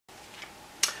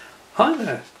Hi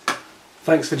there,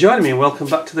 thanks for joining me and welcome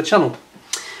back to the channel.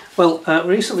 Well,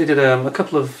 we recently did a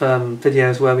couple of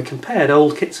videos where we compared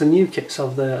old kits and new kits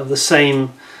of the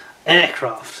same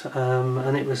aircraft,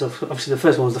 and it was obviously the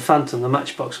first one was the Phantom, the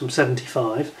Matchbox from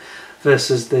 '75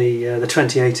 versus the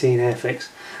 2018 Airfix,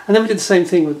 and then we did the same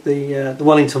thing with the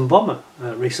Wellington Bomber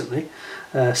recently,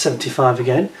 '75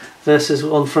 again, versus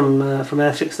one from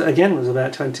Airfix that again was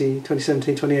about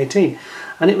 2017, 2018,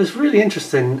 and it was really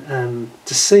interesting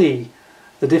to see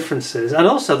the differences and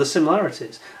also the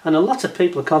similarities, and a lot of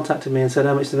people have contacted me and said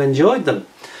how much they've enjoyed them.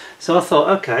 So I thought,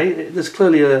 okay, there's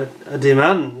clearly a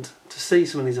demand to see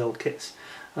some of these old kits,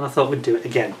 and I thought we'd do it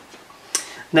again.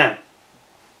 Now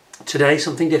today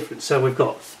something different, so we're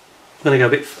going to go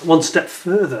one step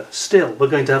further still. We're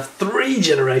going to have 3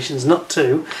 generations, not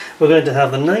 2. We're going to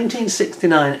have the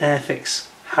 1969 Airfix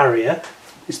Harrier,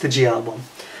 it's the GR1.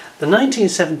 The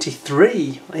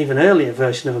 1973, even earlier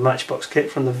version of a Matchbox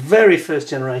kit from the very first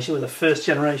generation, with a first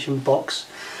generation box,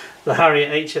 the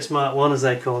Harrier HS Mark 1 as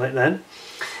they call it then.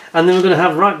 And then we're going to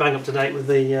have right bang up to date with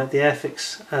the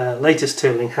Airfix latest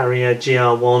tooling, Harrier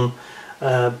GR1,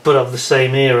 but of the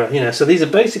same era. You know, so these are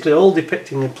basically all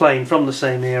depicting a plane from the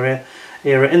same era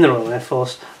in the Royal Air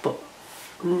Force, but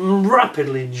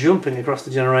rapidly jumping across the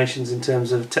generations in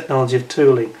terms of technology of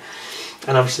tooling.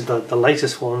 And obviously the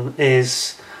latest one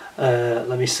is,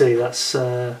 let me see, that's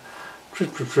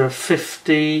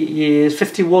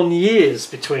 51 years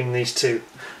between these two.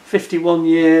 51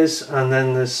 years, and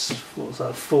then there's, what was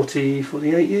that,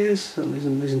 48 years? I'm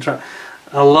losing track.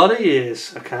 A lot of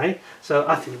years, okay? So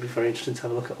I think it'd be very interesting to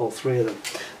have a look at all 3 of them.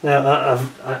 Now,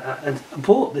 I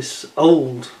bought this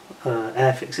old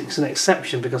Airfix. It's an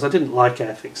exception because I didn't like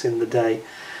Airfix in the day,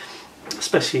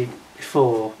 especially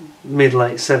before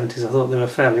mid-late 70s. I thought they were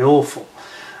fairly awful.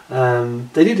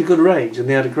 They did a good range and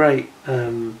they had a great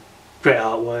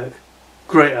artwork,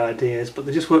 great ideas, but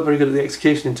they just weren't very good at the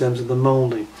execution in terms of the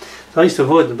moulding. So I used to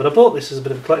avoid them, but I bought this as a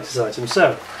bit of a collector's item.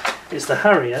 So it's the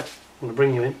Harrier. I'm going to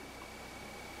bring you in.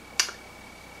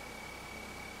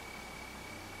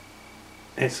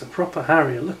 It's a proper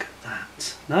Harrier, look at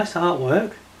that. Nice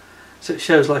artwork. So it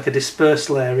shows like a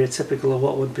dispersal area typical of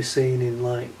what would be seen in,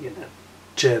 like, you know,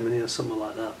 Germany or somewhere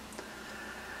like that.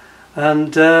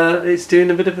 And it's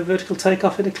doing a bit of a vertical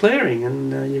takeoff in a clearing,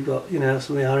 and you've got, you know,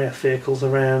 some of the RAF vehicles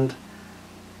around.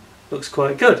 Looks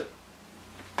quite good.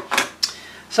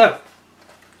 So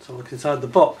look inside the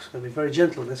box. I'm going to be very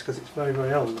gentle with this because it's very,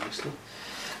 very old, obviously.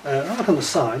 Right on the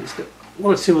side, it's got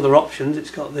 1 or 2 other options.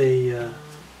 It's got the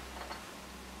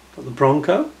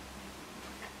Bronco.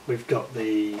 We've got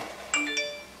the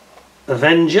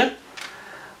Avenger,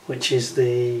 which is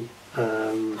the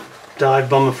dive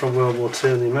bomber from World War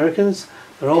II and the Americans.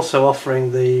 They're also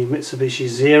offering the Mitsubishi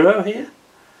Zero here,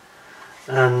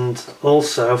 and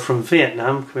also from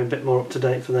Vietnam, coming a bit more up to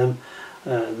date for them,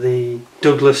 the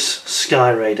Douglas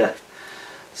Sky Raider.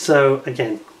 So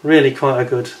again, really quite a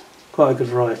good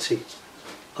variety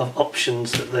of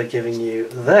options that they're giving you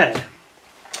there.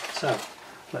 So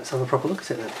let's have a proper look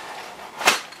at it then.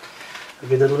 I'll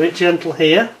be a little bit gentle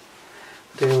here,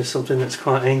 dealing with something that's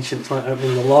quite ancient. It's like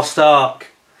opening the Lost Ark.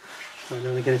 I don't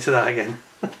want to get into that again.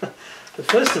 But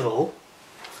first of all,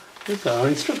 we've got our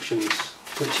instructions,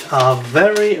 which are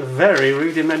very, very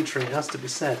rudimentary, it has to be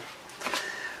said.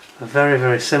 Very,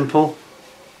 very simple.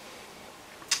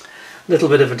 A little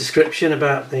bit of a description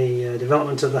about the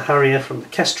development of the Harrier from the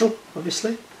Kestrel,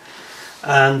 obviously.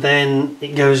 And then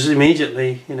it goes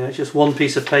immediately, you know, it's just one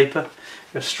piece of paper,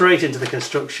 go straight into the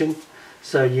construction.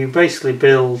 So you basically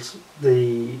build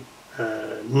the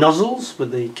nozzles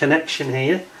with the connection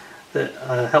here that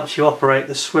helps you operate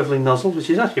the swivelling nozzle, which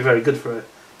is actually very good for a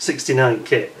 '69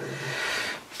 kit.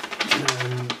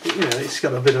 You know, it's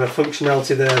got a bit of a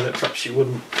functionality there that perhaps you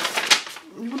wouldn't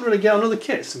really get on other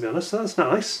kits, to be honest. So that's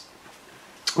nice.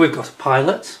 We've got a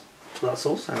pilot, so that's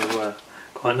also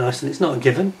quite nice, and it's not a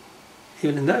given,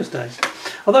 even in those days.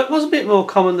 Although it was a bit more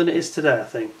common than it is today, I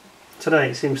think. Today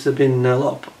it seems to have been a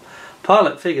lot of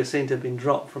pilot figures seem to have been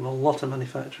dropped from a lot of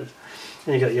manufacturers.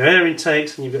 And you've got your air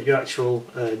intakes, and you've got your actual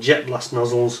jet blast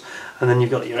nozzles, and then you've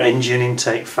got your engine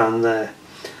intake fan there.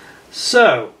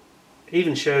 So it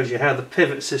even shows you how the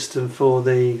pivot system for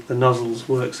the nozzles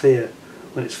works here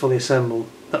when it's fully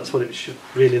assembled. That's what it should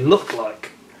really look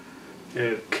like.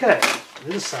 Okay, on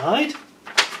the other side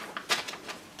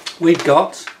we've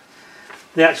got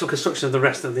the actual construction of the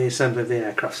rest of the assembly of the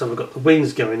aircraft. So we've got the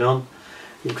wings going on.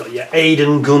 You've got your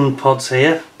Aiden gun pods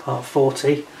here, part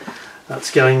 40.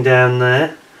 That's going down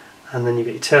there. And then you've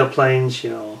got your tailplanes,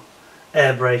 your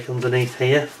air brake underneath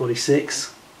here,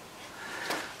 46.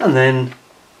 And then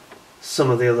some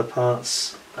of the other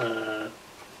parts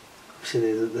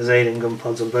actually there's alien gun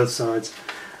pods on both sides,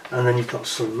 and then you've got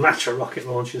some Matra rocket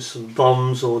launchers, some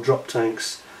bombs or drop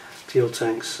tanks, fuel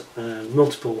tanks,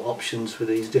 multiple options for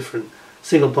these different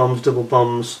single bombs, double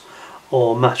bombs,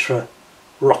 or Matra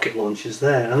rocket launchers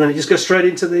there. And then it just goes straight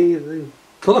into the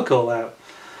colour call out.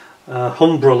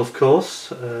 Humbrol, of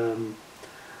course, and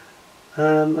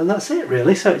that's it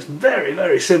really. So it's very,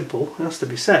 very simple, it has to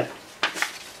be said.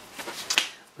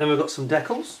 Then we've got some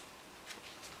decals.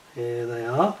 Here they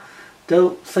are.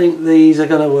 Don't think these are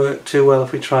going to work too well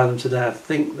if we try them today. I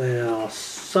think they are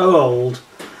so old,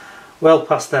 well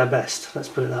past their best, let's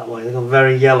put it that way. They've gone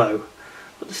very yellow,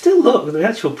 but they still look, the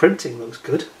actual printing looks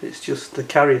good. It's just the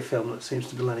carrier film that seems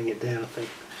to be letting it down, I think.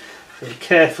 So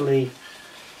carefully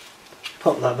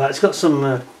pop that back. It's got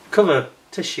some cover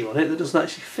tissue on it that doesn't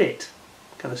actually fit.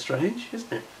 Kind of strange,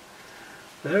 isn't it?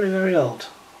 Very, very odd.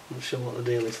 I'm not sure what the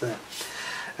deal is there.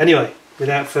 Anyway,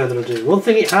 without further ado, one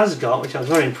thing it has got, which I was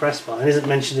very impressed by and isn't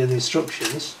mentioned in the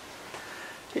instructions,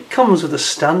 it comes with a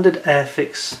standard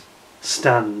Airfix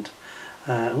stand.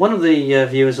 One of the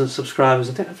viewers and subscribers,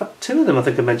 I think, in fact two of them I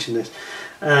think I mentioned this,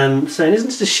 saying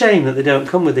isn't it a shame that they don't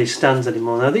come with these stands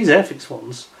anymore. Now these Airfix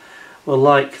ones were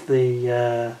like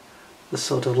the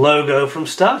sort of logo from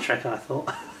Star Trek, I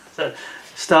thought. So,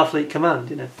 Starfleet Command,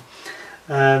 you know.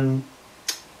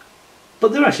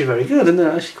 But they're actually very good, and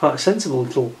they're actually quite a sensible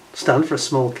little stand for a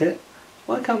small kit.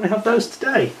 Why can't we have those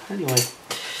today? Anyway,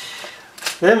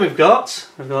 then we've got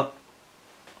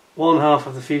one half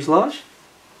of the fuselage,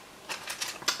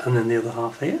 and then the other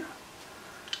half here.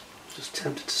 I'm just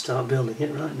tempted to start building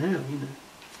it right now, you know,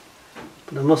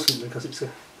 but I mustn't because it's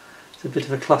a bit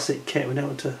of a classic kit. We don't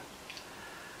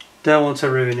want to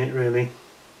ruin it really.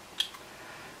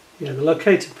 Yeah, the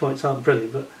located points aren't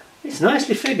brilliant, but it's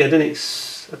nicely figured and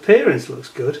its appearance looks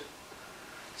good.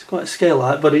 It's quite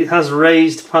scale-like, but it has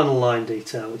raised panel line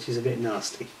detail, which is a bit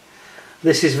nasty.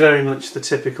 This is very much the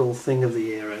typical thing of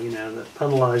the era, you know, the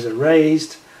panel lines are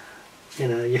raised. You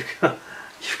know, you've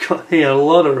got here a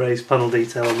lot of raised panel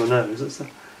detail on the nose. Let's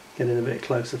get in a bit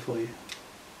closer for you.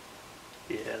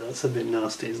 Yeah, that's a bit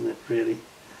nasty, isn't it, really?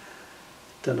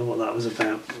 Don't know what that was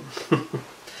about.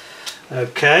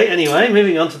 Okay, anyway,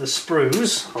 moving on to the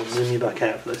sprues. I'll zoom you back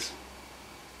out for this.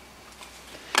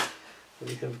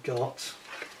 We have got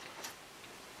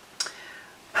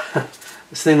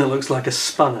this thing that looks like a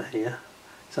spanner here.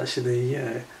 It's actually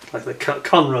like the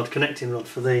con rod, connecting rod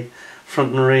for the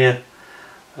front and rear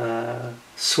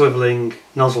swivelling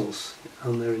nozzles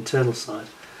on their internal side.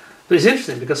 But it's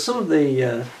interesting because some of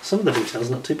the details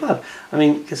are not too bad. I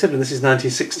mean, considering this is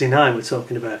 1969 we're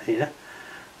talking about here,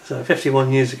 so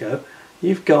 51 years ago,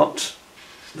 you've got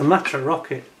the Matra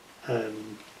rocket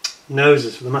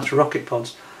noses for the Matra rocket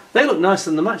pods. They look nicer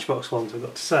than the Matchbox ones, I've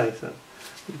got to say. So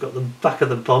you've got the back of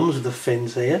the bombs with the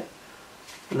fins here,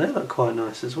 and they look quite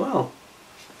nice as well.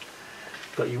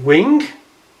 You've got your wing,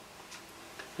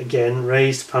 again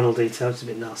raised panel detail, it's a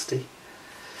bit nasty,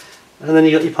 and then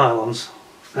you've got your pylons,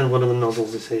 and one of the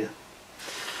nozzles is here.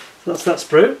 So that's that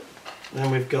sprue.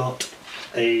 Then we've got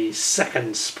a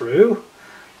second sprue.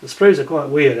 The sprues are quite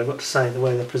weird, I've got to say, the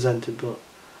way they're presented, but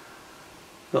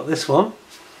we've got this one.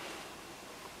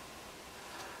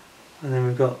 And then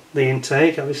we've got the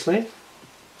intake, obviously,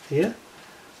 here.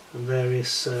 And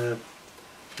various,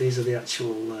 these are the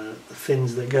actual the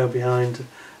fins that go behind,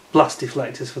 blast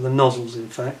deflectors for the nozzles, in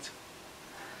fact.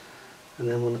 And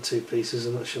then one or two pieces,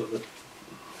 I'm not sure what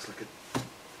it's like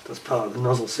that's part of the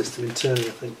nozzle system internally,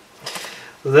 I think.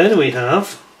 But then we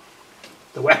have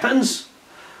the weapons.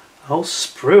 A whole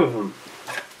sprue of them.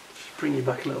 Just bring you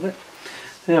back a little bit.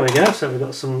 There we go. So we've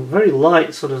got some very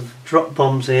light sort of drop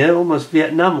bombs here, almost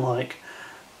Vietnam-like.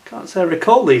 Can't say I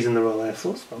recall these in the Royal Air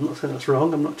Force, but I'm not saying that's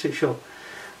wrong. I'm not too sure.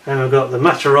 And we've got the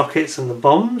Matra rockets and the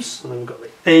bombs, and then we've got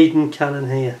the Aiden cannon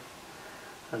here.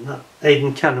 And that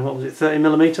Aiden cannon, what was it?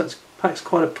 30mm. That packs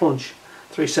quite a punch.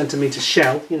 3cm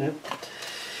shell, you know.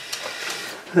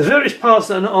 There's various parts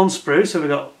that are not on sprue. So we've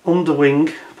got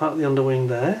underwing, part of the underwing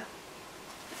there.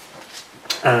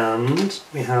 And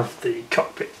we have the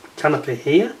cockpit canopy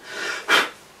here,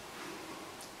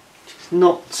 which is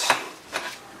not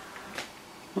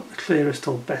the clearest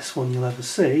or best one you'll ever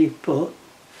see, but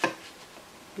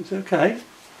it's okay.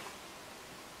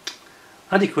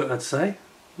 Adequate, I'd say.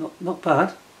 Not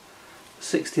bad.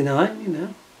 69, you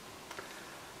know.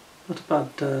 Not a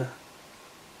bad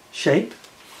shape.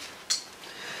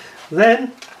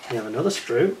 Then we have another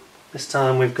sprue. This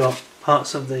time we've got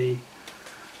parts of the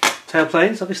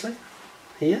tailplanes, obviously,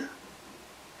 here.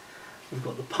 We've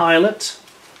got the pilot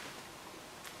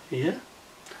here.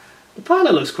 The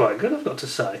pilot looks quite good, I've got to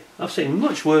say. I've seen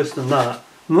much worse than that,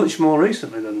 much more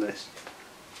recently than this.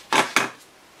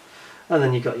 And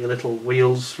then you've got your little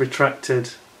wheels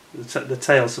retracted, the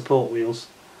tail support wheels.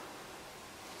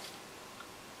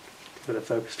 Bit of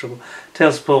focus trouble.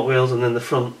 Tail support wheels, and then the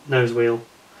front nose wheel.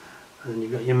 And then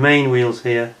you've got your main wheels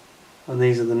here, and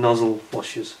these are the nozzle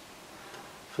washers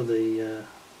for the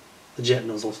jet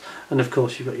nozzles. And of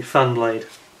course you've got your fan blade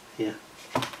here.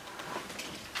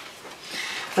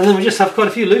 And then we just have quite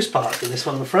a few loose parts in this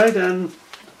one, I'm afraid. The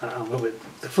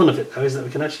fun of it though is that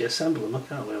we can actually assemble them,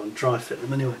 can't we, and dry fit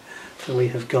them anyway. So we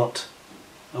have got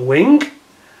a wing,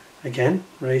 again,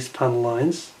 raised panel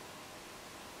lines.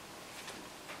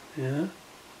 Yeah.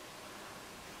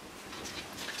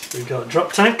 We've got a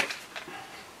drop tank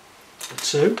for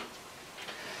 2,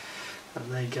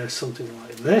 and they go something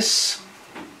like this.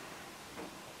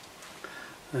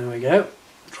 There we go,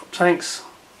 drop tanks.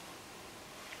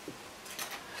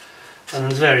 And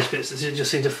there's various bits that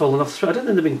just seem to have fallen off the thread. I don't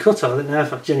think they've been cut off, I think they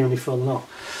have genuinely fallen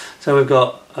off. So we've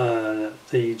got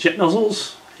the jet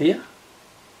nozzles here,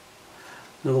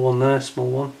 another one there, small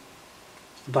one,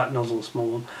 the back nozzle, small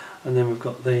one, and then we've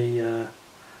got the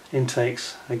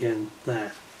intakes again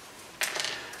there.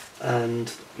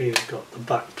 And we've got the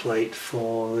back plate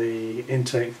for the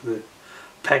intake for the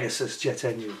Pegasus jet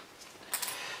engine.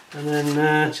 And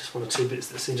then just one or two bits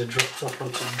that seem to have dropped off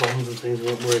onto bombs and things we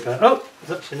won't worry about. Oh,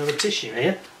 there's actually another tissue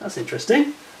here. That's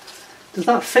interesting. Does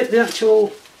that fit the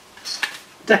actual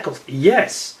decals?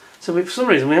 Yes. So for some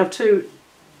reason we have two.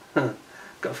 Got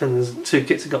a feeling there's 2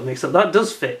 kits that got mixed up. That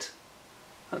does fit.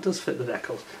 That does fit the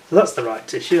decals. So that's the right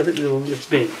tissue. I think the one just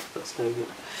been. That's no good.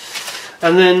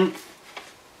 And then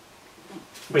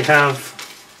we have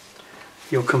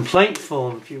your complaint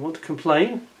form. If you want to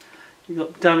complain, you've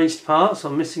got damaged parts or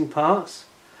missing parts,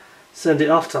 send it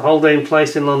off to Haldane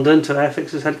Place in London to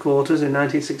Airfix's headquarters in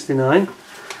 1969,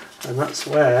 and that's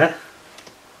where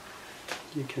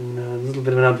you can, a little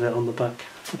bit of an advert on the back.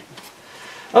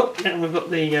 Oh, yeah, we've got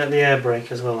the air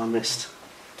brake as well, I missed.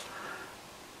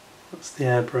 That's the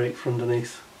air brake for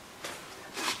underneath.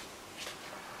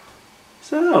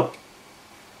 So,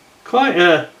 quite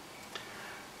a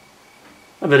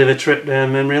bit of a trip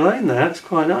down memory lane there. It's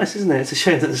quite nice, isn't it? It's a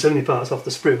shame that there's so many parts off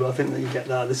the sprue, but I think that you get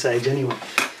that at this age anyway.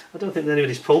 I don't think that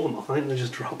anybody's pulled them off. I think they're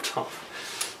just dropped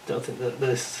off. I don't think that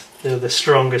they're the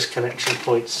strongest connection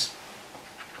points.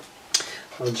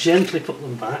 I'll gently put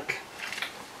them back,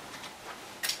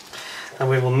 and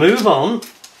we will move on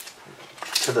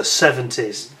to the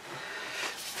 70s.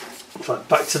 It's like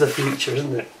Back to the Future,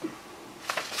 isn't it?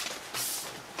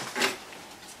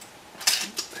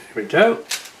 Here we go.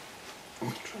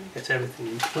 Try and get everything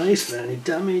in place without any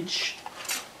damage.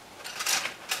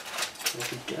 There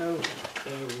we go.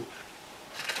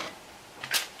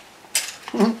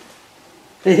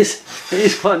 It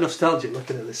is quite nostalgic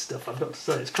looking at this stuff, I've got to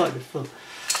say. It's quite good fun.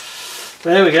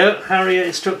 There we go. Harrier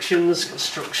instructions,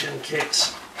 construction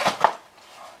kit.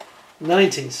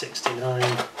 1969.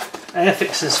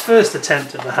 Airfix's first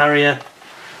attempt at the Harrier.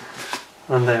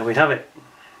 And there we have it.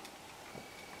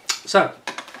 So,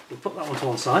 we'll put that one to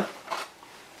one side.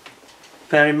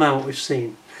 Bear in mind what we've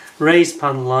seen. Raised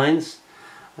panel lines.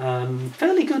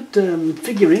 Fairly good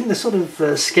figurine. The sort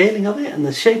of scaling of it and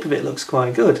the shape of it looks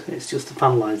quite good. It's just the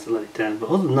panel lines that let it down. But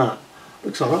other than that,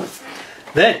 looks alright.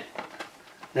 Then,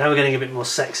 now we're getting a bit more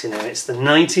sexy now. It's the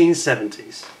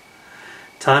 1970s.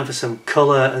 Time for some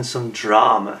colour and some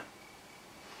drama.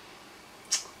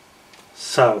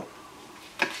 So,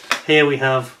 here we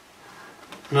have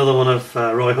another one of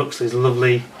Roy Huxley's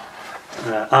lovely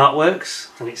artworks,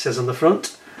 and it says on the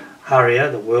front, Harrier,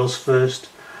 the world's first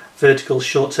vertical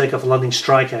short takeoff and landing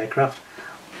strike aircraft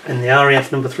in the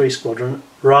RAF No. 3 Squadron,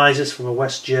 rises from a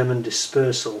West German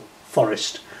dispersal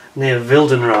forest near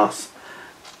Wildenrath,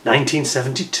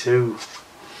 1972.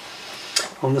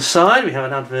 On the side we have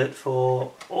an advert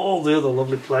for all the other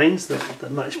lovely planes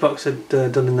that Matchbox had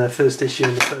done in their first issue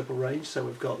in the purple range. So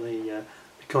we've got the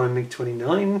Becoming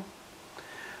MiG-29,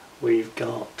 we've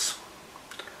got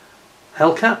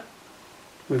Hellcat,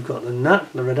 we've got the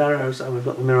Nat, the Red Arrows, and we've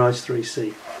got the Mirage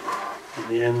 3C. At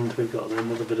the end we've got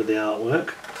another bit of the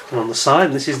artwork. And on the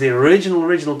side, this is the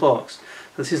original box.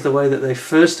 This is the way that they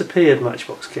first appeared,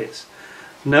 Matchbox kits.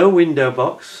 No window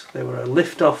box, they were a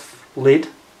lift-off lid,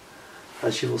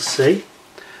 as you will see,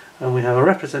 and we have a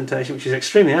representation which is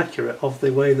extremely accurate of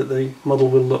the way that the model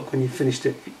will look when you've finished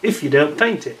it, if you don't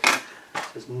paint it.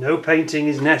 Because no painting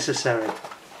is necessary.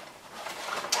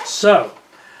 So,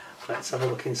 let's have a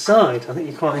look inside. I think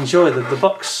you quite enjoy the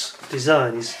box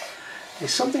design is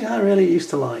something I really used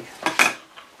to like.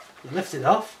 You lift it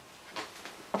off,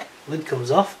 lid comes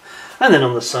off, and then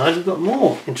on the side we've got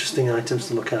more interesting items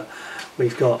to look at.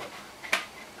 We've got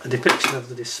a depiction of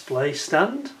the display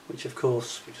stand, which of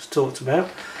course we just talked about.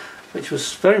 which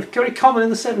was very, very common in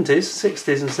the 70s,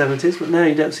 60s and 70s, but now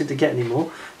you don't seem to get any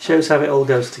more. Shows how it all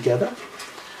goes together.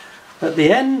 At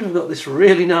the end we've got this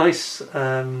really nice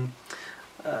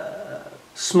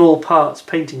small parts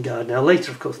painting guide. Now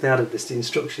later of course they added this to the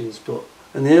instructions, but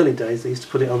in the early days they used to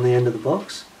put it on the end of the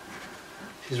box,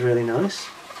 which is really nice.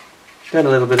 Then a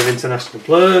little bit of international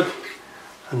blurb,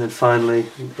 and then finally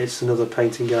it's another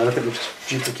painting guide. I think we've just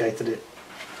duplicated it.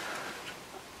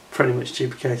 Pretty much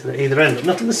duplicated at either end, but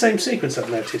not in the same sequence, I've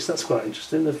noticed. That's quite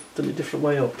interesting. They've done it a different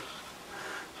way up.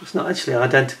 It's not actually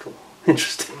identical,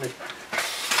 interestingly.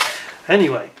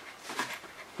 Anyway,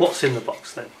 what's in the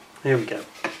box then? Here we go.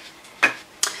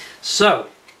 So,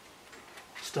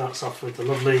 starts off with the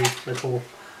lovely little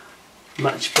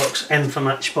Matchbox, M for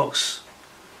Matchbox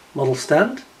model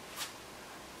stand,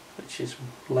 which is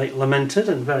late lamented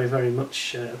and very, very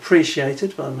much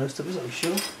appreciated by most of us, I'm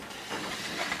sure.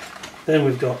 Then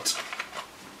we've got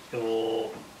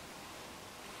your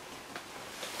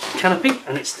canopy,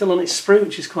 and it's still on its sprue,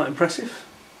 which is quite impressive.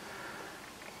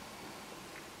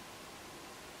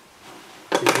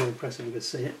 It's very impressive, you can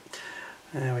see it.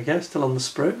 There we go, still on the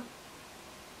sprue.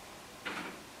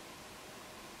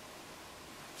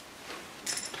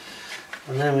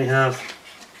 And then we have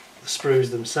the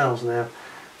sprues themselves now.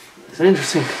 It's an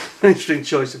interesting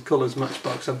choice of colours,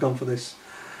 Matchbox. I've gone for this.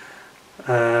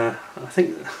 I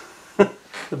think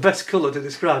the best colour to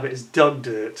describe it is dog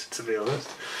dirt, to be honest.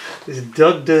 This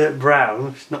dog dirt brown,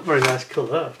 which is not a very nice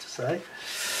colour, I have to say.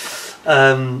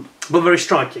 But very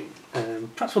striking.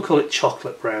 Perhaps we'll call it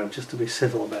chocolate brown, just to be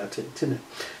civil about it.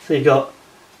 So you've got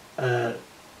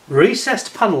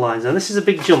recessed panel lines, and this is a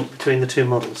big jump between the two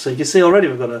models. So you can see already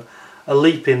we've got a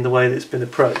leap in the way that it's been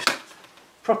approached.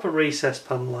 Proper recessed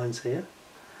panel lines here,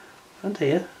 and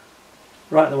here,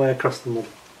 right the way across the model.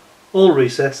 All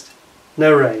recessed,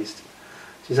 no raised,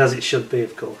 which is as it should be,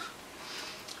 of course.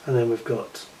 And then we've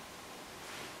got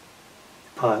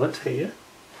pilot here.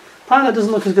 Pilot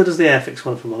doesn't look as good as the Airfix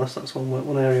one, if I'm honest. That's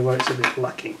one area where it's a bit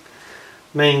lacking.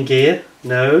 Main gear,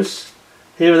 nose.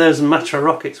 Here are those Matra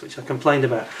rockets which I complained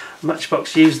about.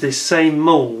 Matchbox used this same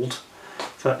mould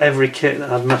for every kit that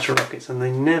had Matra rockets, and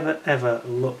they never ever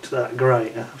looked that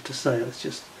great, I have to say. Let's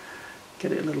just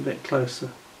get it a little bit closer.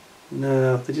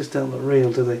 No, they just don't look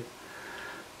real, do they?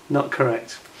 Not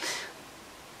correct.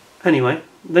 Anyway,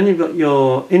 then you've got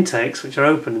your intakes, which are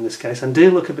open in this case, and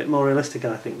do look a bit more realistic,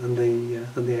 I think, than the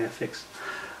Airfix.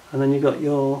 And then you've got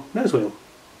your nose wheel,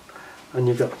 and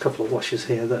you've got a couple of washers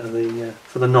here that are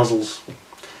for the nozzles.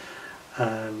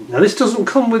 Now this doesn't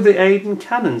come with the Aiden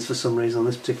cannons for some reason on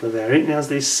this particular variant. It has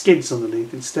these skids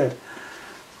underneath instead,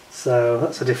 so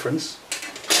that's a difference.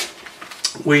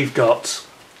 We've got,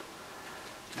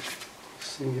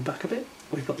 swing you back a bit.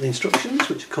 We've got the instructions,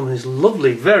 which come in this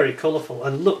lovely, very colourful,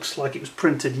 and looks like it was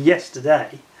printed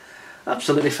yesterday.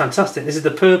 Absolutely fantastic. This is the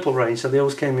purple range, so they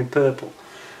always came in purple.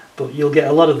 But you'll get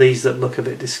a lot of these that look a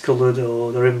bit discoloured,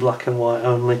 or they're in black and white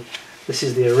only. This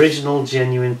is the original,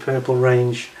 genuine purple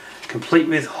range, complete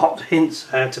with hot hints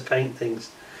how to paint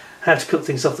things, how to cut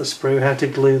things off the sprue, how to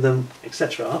glue them,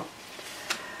 etc.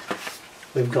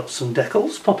 We've got some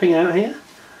decals popping out here.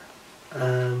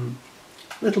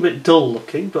 A little bit dull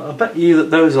looking, but I bet you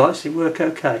that those will actually work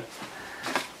okay.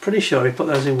 Pretty sure he put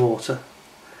those in water.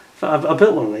 I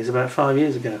built one of these about 5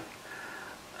 years ago,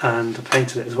 and I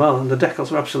painted it as well, and the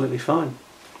decals were absolutely fine.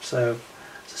 So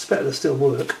I suspect they'll still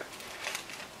work.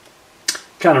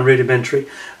 Kind of rudimentary,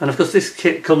 and of course this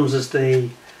kit comes as it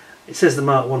says the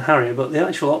Mark 1 Harrier, but the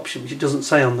actual option, which it doesn't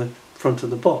say on the front of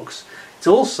the box, it's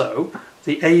also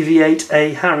the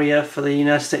AV-8A Harrier for the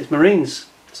United States Marines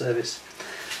service.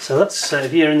 So that's,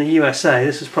 if you're in the USA,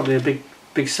 this is probably a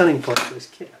big selling point for this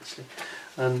kit actually,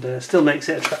 and still makes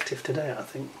it attractive today, I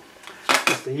think.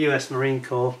 Because the US Marine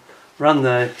Corps ran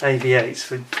their AV-8s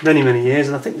for many, many years,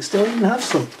 and I think they still even have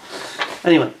some.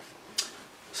 Anyway,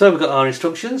 so we've got our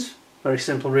instructions. Very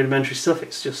simple, rudimentary stuff.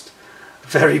 It's just a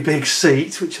very big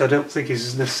seat, which I don't think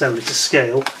is necessarily to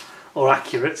scale or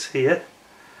accurate here.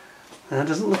 That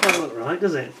doesn't look right,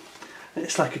 does it?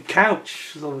 It's like a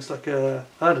couch. It's almost like a,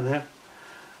 I don't know,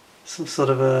 some sort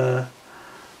of a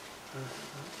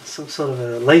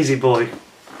lazy boy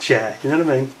chair. You know what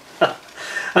I mean?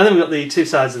 And then we've got the two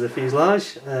sides of the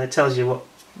fuselage. It tells you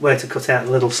where to cut out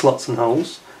the little slots and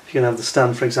holes. If you're going to have the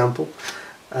stand, for example,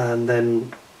 and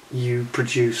then you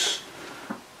produce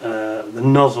the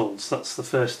nozzles. That's the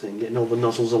first thing, getting all the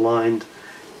nozzles aligned,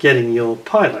 getting your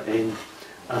pilot in,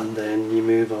 and then you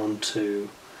move on to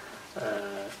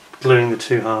gluing the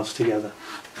two halves together.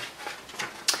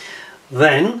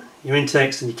 Then your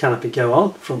intakes and your canopy go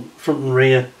on, front and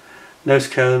rear nose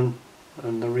cone,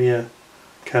 and the rear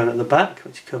cone at the back,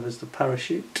 which covers the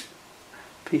parachute.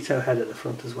 pitot head at the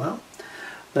front as well.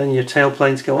 Then your tail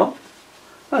planes go on,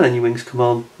 and then your wings come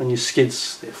on, and your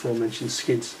skids, the aforementioned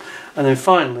skids. And then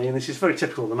finally, and this is very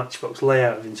typical of the Matchbox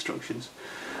layout of instructions,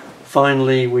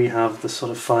 finally we have the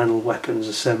sort of final weapons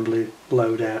assembly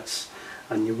loadouts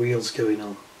and your wheels going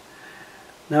on.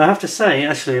 Now I have to say,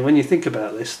 actually, when you think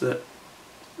about this, that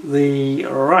the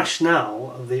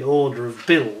rationale of the order of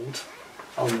build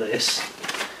on this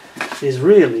is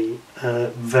really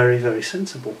very, very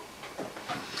sensible.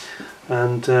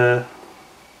 And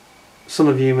some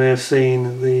of you may have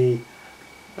seen the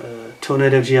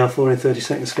Tornado GR4 in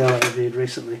 32nd scale I reviewed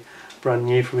recently, brand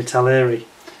new from Harrier.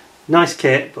 Nice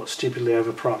kit, but stupidly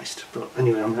overpriced. But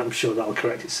anyway, I'm sure that'll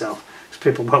correct itself, because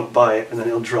people won't buy it and then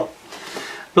it'll drop.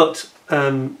 But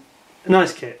a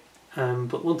nice kit.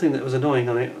 But one thing that was annoying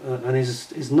on it, and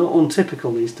is not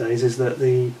untypical these days, is that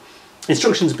the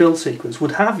instructions build sequence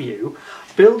would have you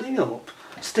building up,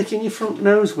 sticking your front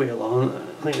nose wheel on.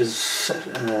 I think it was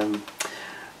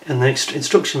in the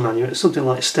instruction manual, it's something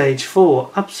like stage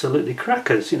 4. Absolutely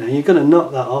crackers, you know, you're going to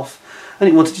knock that off. And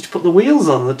it wanted you to put the wheels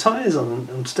on, the tyres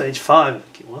on stage 5, I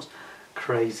think it was.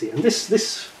 Crazy. And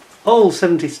this old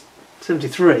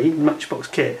 73 Matchbox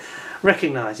kit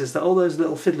recognises that all those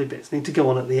little fiddly bits need to go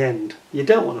on at the end. You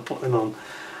don't want to put them on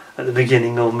at the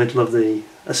beginning or middle of the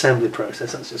assembly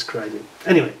process. That's just crazy.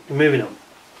 Anyway, moving on.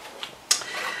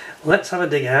 Let's have a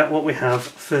dig out what we have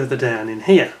further down in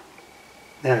here.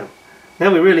 Now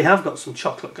we really have got some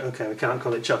chocolate. Okay, we can't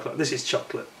call it chocolate. This is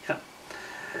chocolate. Yeah.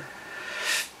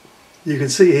 You can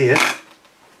see here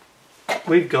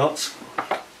we've got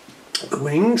the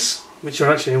wings, which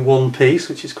are actually in one piece,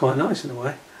 which is quite nice in a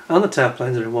way, and the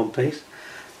tailplanes are in one piece.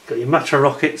 You've got your Matra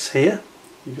rockets here.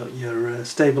 You've got your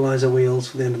stabiliser wheels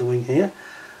for the end of the wing here.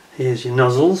 Here's your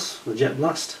nozzles for the jet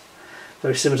blast.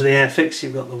 Very similar to the Airfix,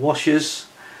 you've got the washers.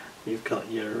 You've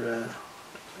got your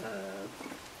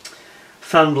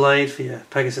fan blade for your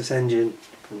Pegasus engine.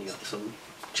 And you've got some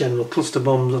general cluster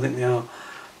bombs, I think they are.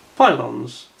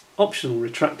 Pylons, optional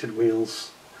retracted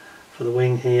wheels for the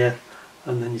wing here,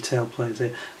 and then your tail planes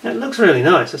here. Now, it looks really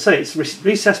nice. I say it's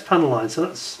recessed panel line, so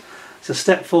it's a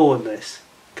step forward this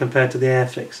compared to the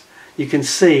Airfix. You can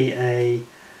see an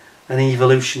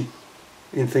evolution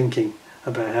in thinking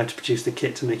about how to produce the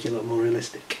kit to make it look more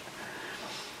realistic.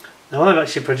 Now I've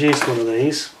actually produced one of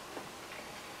these,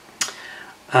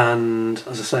 and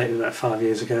as I say, it was about 5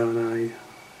 years ago, and I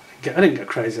didn't get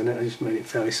crazy on it. I just made it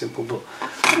fairly simple, but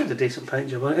I did a decent paint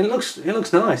job on it. It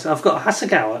looks nice. I've got a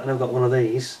Hasegawa and I've got one of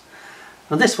these,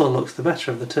 and this one looks the better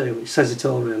of the two, which says it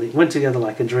all really. It went together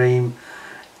like a dream.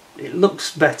 It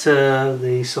looks better.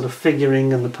 The sort of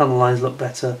figuring and the panel lines look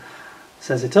better.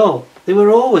 Says it all. They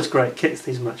were always great kits,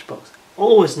 these Matchbox.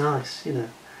 Always nice, you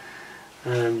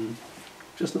know.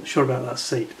 Just not sure about that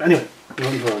seat. But anyway, I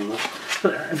won't go on that.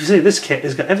 But if you see, this kit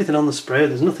has got everything on the sprue.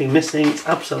 There's nothing missing. It's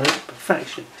absolute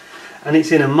perfection. And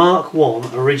it's in a Mark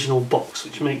 1 original box,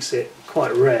 which makes it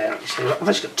quite rare actually. I've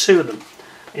actually got two of them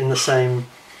in the same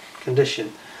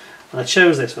condition. And I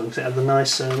chose this one because it had the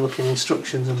nicer looking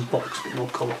instructions and box, a bit more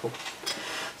colourful.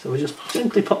 So we just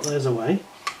simply pop those away,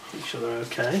 make sure they're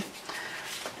okay.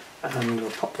 And we'll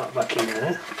pop that back in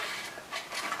there,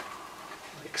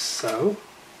 like so.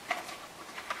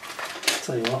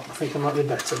 Tell you what, I think I might be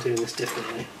better doing this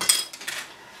differently.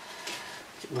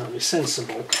 It might be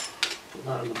sensible. Put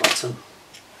that at the bottom.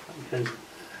 And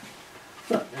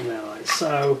that in there like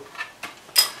so.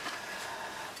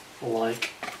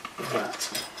 Like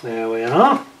that. There we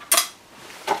are.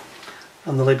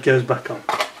 And the lid goes back on.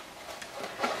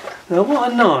 Now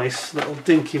what a nice little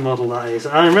dinky model that is.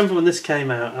 I remember when this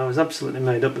came out, I was absolutely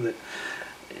made up with it.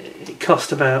 It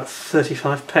cost about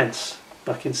 35 pence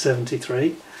back in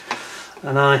 73.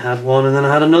 And I had one, and then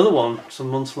I had another one some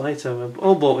months later,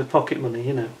 all bought with pocket money,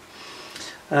 you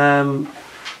know.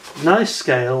 Nice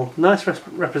scale, nice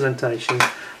representation,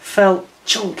 felt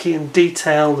chunky and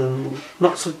detailed and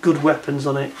lots of good weapons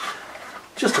on it.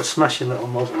 Just a smashing little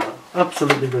model, that.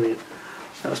 Absolutely brilliant.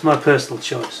 That was my personal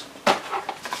choice.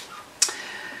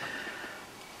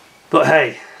 But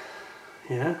hey,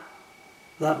 yeah,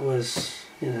 that was,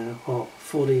 you know, what,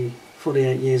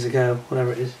 48 years ago,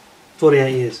 whatever it is,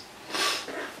 48 years.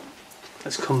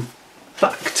 Let's come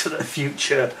back to the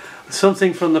future with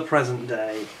something from the present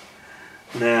day.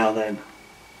 Now then,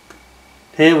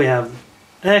 here we have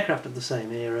aircraft of the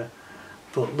same era,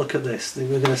 but look at this. We're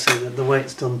going to see that the way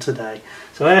it's done today.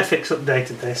 So Airfix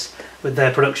updated this with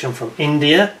their production from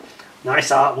India.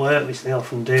 Nice artwork, which they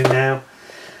often do now.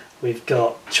 We've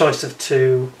got choice of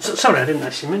two. Sorry, I didn't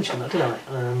actually mention that, did I?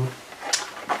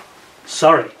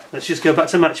 Sorry, let's just go back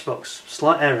to Matchbox.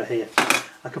 Slight error here.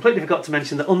 I completely forgot to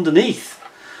mention that underneath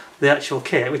the actual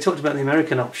kit. We talked about the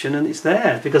American option, and it's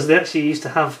there because they actually used to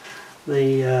have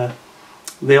the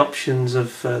options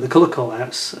of the colour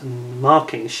callouts and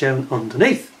markings shown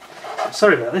underneath.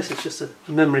 Sorry about this, it's just a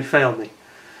memory failed me.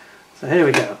 So here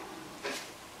we go.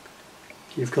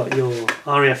 You've got your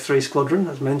RAF 3 squadron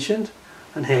as mentioned,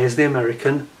 and here's the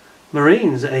American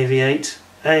Marines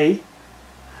AV-8A,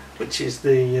 which is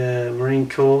the Marine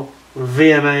Corps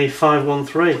VMA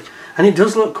 513, and it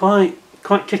does look quite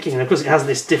kicking. And of course it has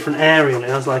this different aerial. It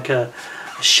has like a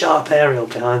sharp aerial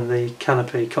behind the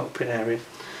canopy cockpit area,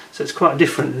 so it's quite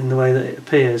different in the way that it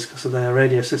appears because of their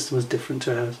radio system is different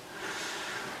to ours.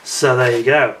 So there you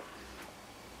go.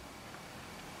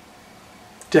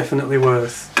 Definitely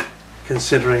worth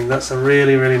considering. That's a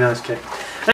really nice kit.